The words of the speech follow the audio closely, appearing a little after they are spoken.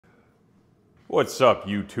What's up,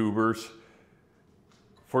 YouTubers?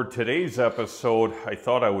 For today's episode, I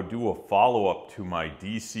thought I would do a follow-up to my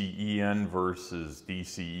DCEN versus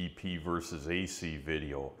DCEP versus AC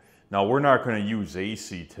video. Now, we're not going to use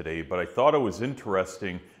AC today, but I thought it was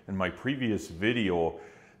interesting in my previous video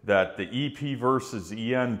that the EP versus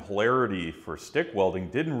EN polarity for stick welding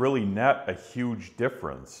didn't really net a huge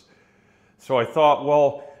difference. So I thought,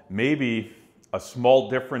 well, maybe a small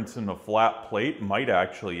difference in the flat plate might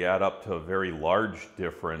actually add up to a very large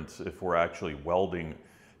difference if we're actually welding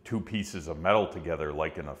two pieces of metal together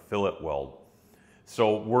like in a fillet weld.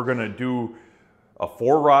 So we're going to do a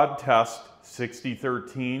 4-rod test,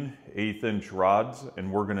 60-13 1/8" rods, and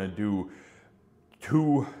we're going to do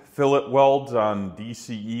 2 fillet welds on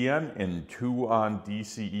DCEN and 2 on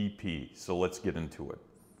DCEP. So let's get into it.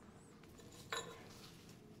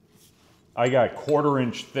 I got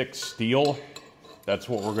 1/4" thick steel. That's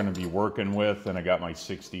what we're going to be working with, and I got my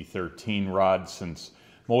 60-13 rod since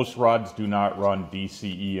most rods do not run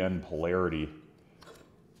DCEN polarity.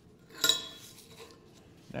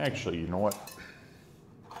 Actually, you know what?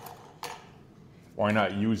 Why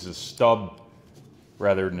not use a stub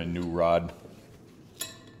rather than a new rod?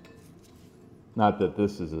 Not that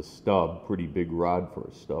this is a stub, pretty big rod for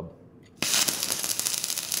a stub.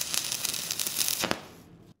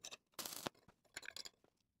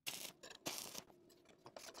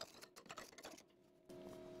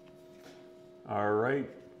 All right,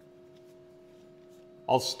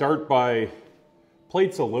 I'll start by,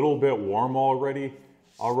 plate's a little bit warm already.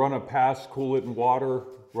 I'll run a pass, cool it in water,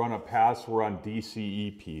 run a pass, we're on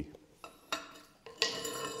DCEP.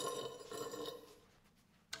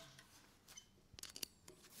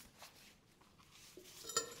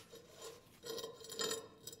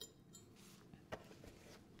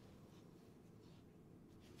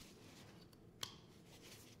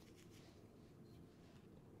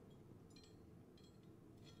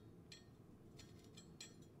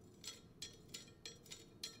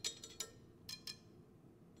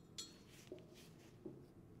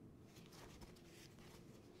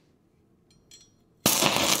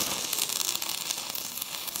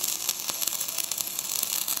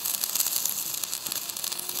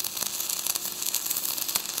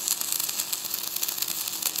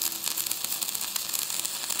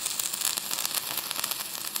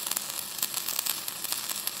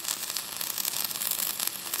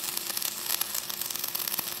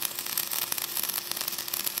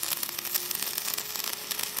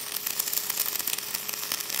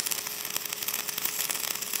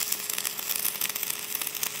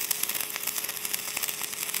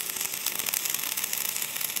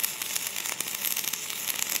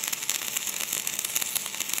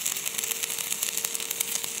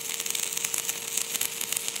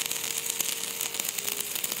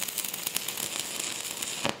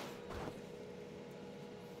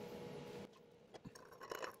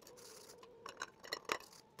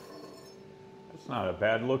 It's not a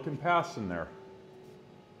bad looking pass in there.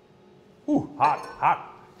 Ooh, hot,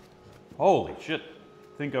 hot. Holy shit.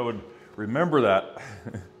 I think I would remember that.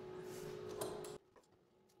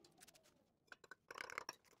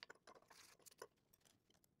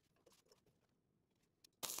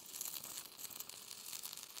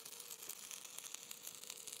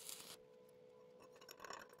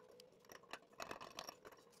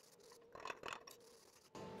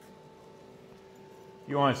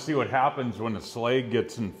 You want to see what happens when the slag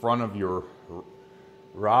gets in front of your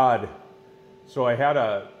rod. So I had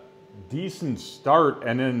a decent start,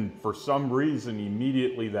 and then for some reason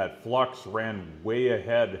immediately that flux ran way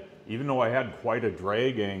ahead. Even though I had quite a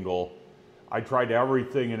drag angle, I tried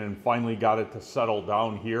everything and then finally got it to settle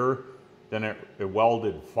down here. Then it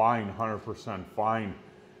welded fine, 100% fine.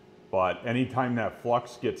 But anytime that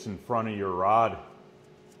flux gets in front of your rod,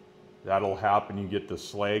 that'll happen. You get the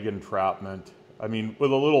slag entrapment. I mean,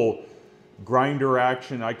 with a little grinder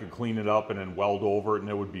action, I could clean it up and then weld over it and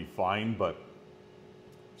it would be fine, but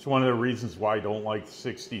it's one of the reasons why I don't like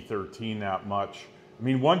 60-13 that much. I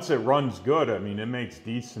mean, once it runs good, I mean, it makes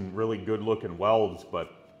decent, really good looking welds,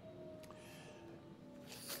 but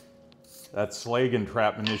that slag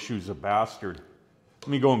entrapment issue is a bastard. Let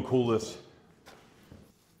me go and cool this.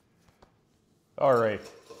 All right,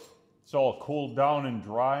 it's all cooled down and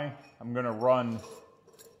dry. I'm gonna run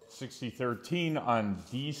 60-13 on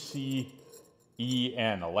DCEN,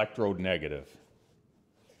 electrode negative.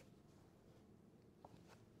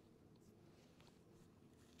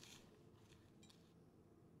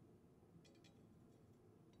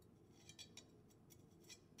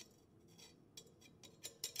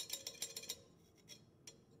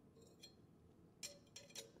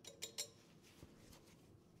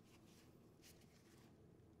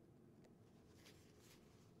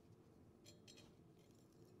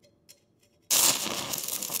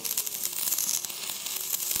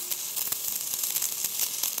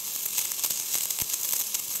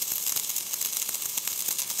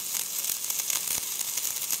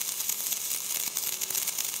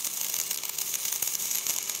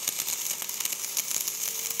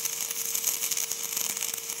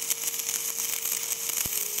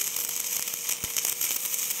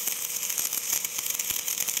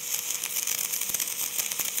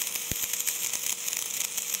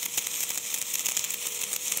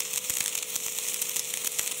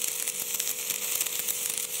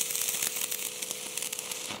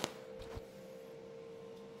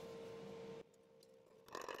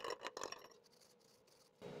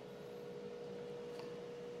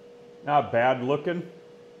 Not bad looking.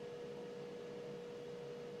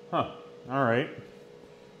 Huh, all right.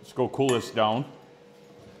 Let's go cool this down.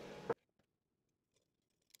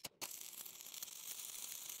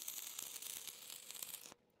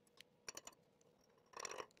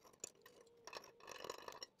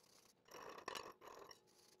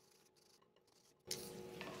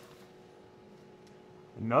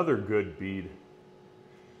 Another good bead.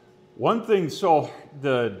 One thing, so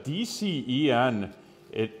the DCEN,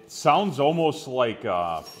 it sounds almost like,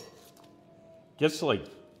 gets like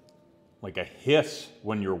a hiss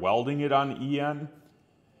when you're welding it on EN.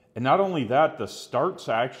 And not only that, the starts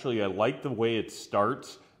actually, I like the way it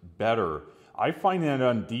starts better. I find that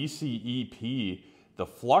on DCEP, the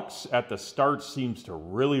flux at the start seems to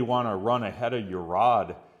really want to run ahead of your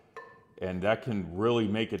rod. And that can really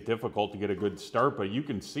make it difficult to get a good start. But you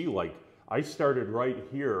can see, like, I started right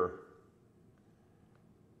here,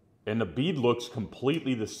 and the bead looks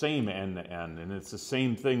completely the same end to end. And it's the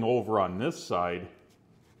same thing over on this side.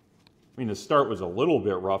 I mean, the start was a little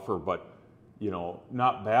bit rougher, but, you know,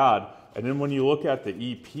 not bad. And then when you look at the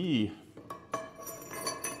EP,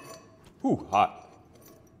 whew, hot.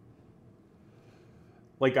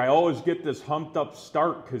 Like, I always get this humped up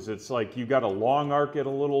start because it's like you got to long arc it a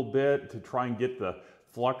little bit to try and get the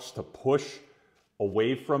flux to push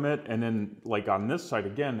away from it. And then, like, on this side,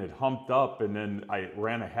 again, it humped up, and then I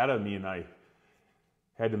ran ahead of me and I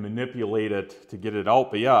had to manipulate it to get it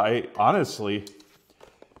out. But yeah, I honestly,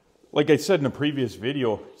 like I said in the previous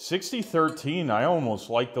video, 6013, I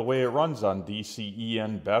almost like the way it runs on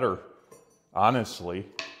DCEN better, honestly,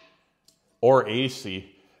 or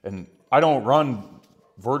AC. And I don't run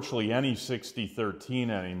virtually any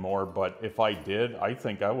 6013 anymore, but if I did, I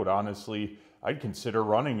think I would honestly, I'd consider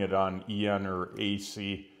running it on EN or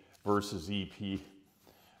AC versus EP.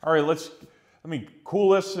 All right, let me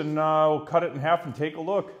cool this, and we'll cut it in half and take a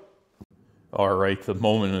look. All right, the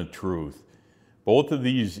moment of truth. Both of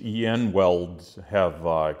these EN welds have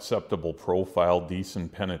acceptable profile,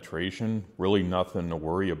 decent penetration, really nothing to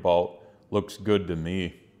worry about. Looks good to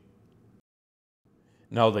me.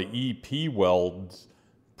 Now the EP welds,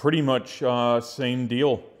 pretty much same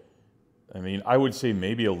deal. I mean, I would say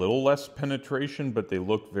maybe a little less penetration, but they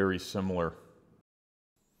look very similar.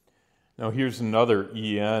 Now here's another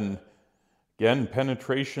EN. Again,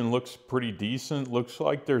 penetration looks pretty decent. Looks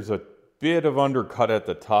like there's a bit of undercut at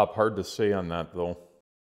the top. Hard to say on that though.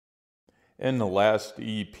 And the last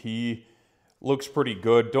EP looks pretty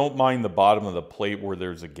good. Don't mind the bottom of the plate where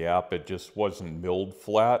there's a gap. It just wasn't milled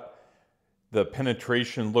flat. The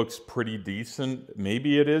penetration looks pretty decent.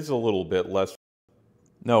 Maybe it is a little bit less.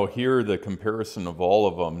 Now here, the comparison of all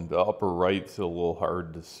of them, the upper right's a little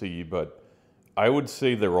hard to see, but I would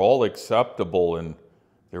say they're all acceptable, and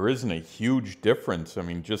there isn't a huge difference. I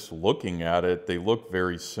mean, just looking at it, they look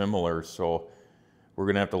very similar, so we're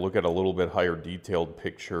gonna have to look at a little bit higher detailed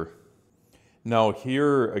picture. Now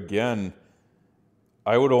here, again,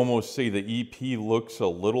 I would almost say the EP looks a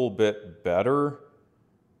little bit better,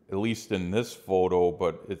 at least in this photo,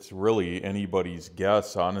 but it's really anybody's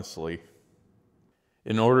guess, honestly.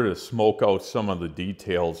 In order to smoke out some of the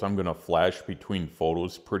details, I'm gonna flash between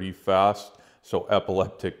photos pretty fast, so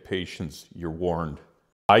epileptic patients, you're warned.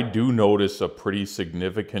 I do notice a pretty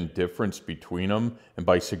significant difference between them, and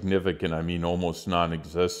by significant, I mean almost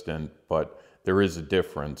non-existent, but there is a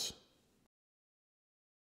difference.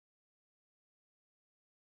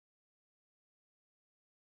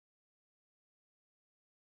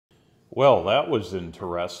 Well, that was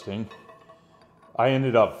interesting. I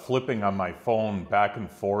ended up flipping on my phone back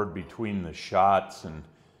and forth between the shots, and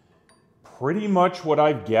pretty much what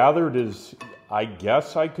I've gathered is, I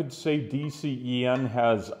guess I could say DCEN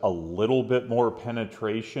has a little bit more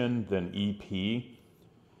penetration than EP.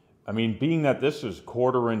 I mean, being that this is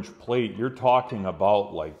 1/4-inch plate, you're talking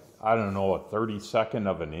about, like, I don't know, a 32nd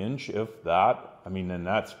of an inch, if that. I mean, and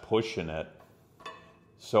that's pushing it.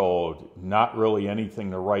 So not really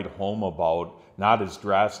anything to write home about, not as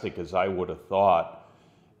drastic as I would have thought.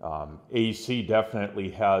 AC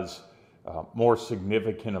definitely has more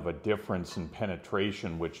significant of a difference in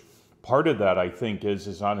penetration, which part of that I think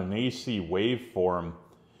is on an AC waveform,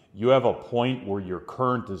 you have a point where your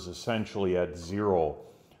current is essentially at 0.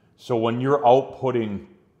 So when you're outputting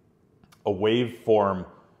a waveform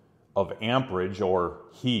of amperage or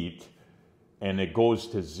heat and it goes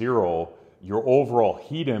to 0, your overall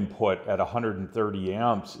heat input at 130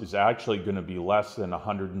 amps is actually going to be less than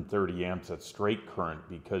 130 amps at straight current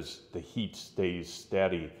because the heat stays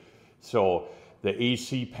steady. So the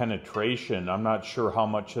AC penetration, I'm not sure how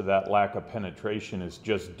much of that lack of penetration is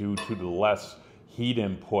just due to the less heat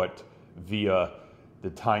input via the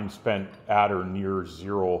time spent at or near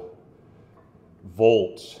 0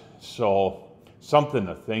 volts. So something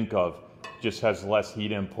to think of. Just has less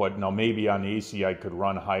heat input. Now maybe on AC I could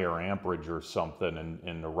run higher amperage or something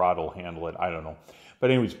and the rod will handle it. I don't know. But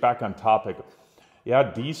anyways, back on topic.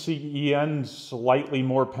 Yeah, DCEN, slightly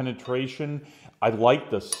more penetration. I like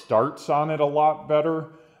the starts on it a lot better.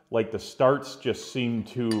 Like the starts just seem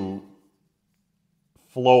to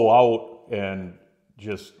flow out and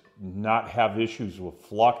just not have issues with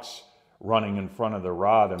flux running in front of the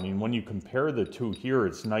rod. I mean, when you compare the two here,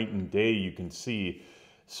 it's night and day, you can see.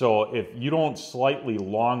 So if you don't slightly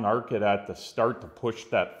long arc it at the start to push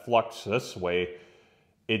that flux this way,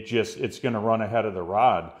 it's going to run ahead of the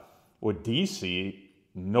rod. With DC,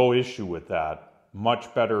 no issue with that.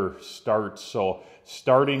 Much better starts. So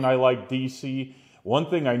starting, I like DC. One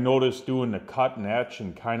thing I noticed doing the cut and etch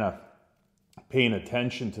and kind of paying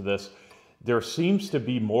attention to this, there seems to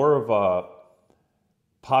be more of a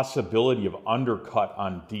possibility of undercut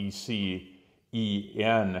on DCEN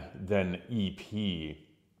than EP.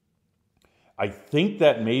 I think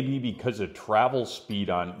that may be because the travel speed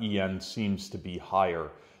on EN seems to be higher.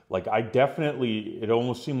 Like it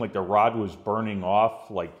almost seemed like the rod was burning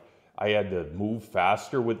off, like I had to move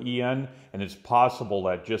faster with EN, and it's possible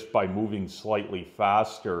that just by moving slightly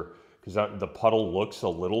faster, because the puddle looks a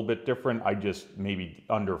little bit different, I just maybe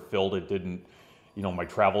underfilled it, didn't, you know, my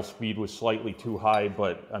travel speed was slightly too high,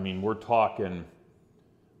 but I mean, we're talking,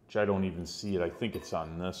 which I don't even see it, I think it's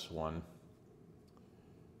on this one.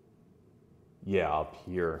 Yeah, up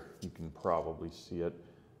here, you can probably see it.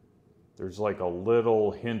 There's like a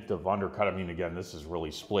little hint of undercut. I mean, again, this is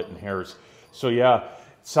really splitting hairs. So yeah,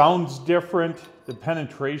 sounds different. The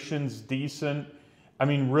penetration's decent. I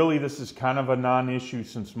mean, really, this is kind of a non-issue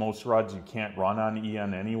since most rods you can't run on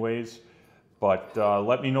EN anyways. But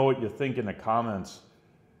let me know what you think in the comments.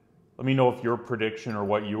 Let me know if your prediction or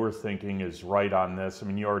what you were thinking is right on this. I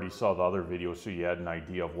mean, you already saw the other video, so you had an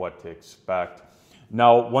idea of what to expect.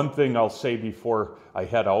 Now, one thing I'll say before I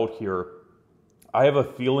head out here, I have a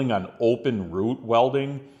feeling on open root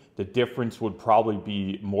welding, the difference would probably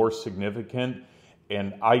be more significant.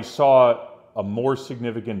 And I saw a more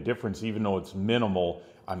significant difference, even though it's minimal,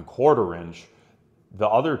 on 1/4 inch. The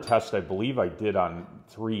other test I believe I did on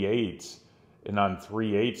 3/8, and on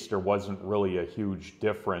 3/8 there wasn't really a huge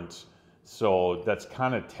difference. So that's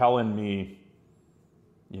kind of telling me,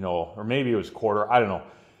 you know, or maybe it was 1/4, I don't know.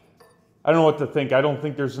 I don't know what to think. I don't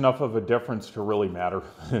think there's enough of a difference to really matter.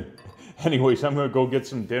 Anyways, I'm going to go get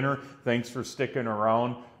some dinner. Thanks for sticking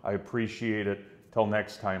around. I appreciate it. Till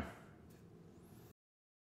next time.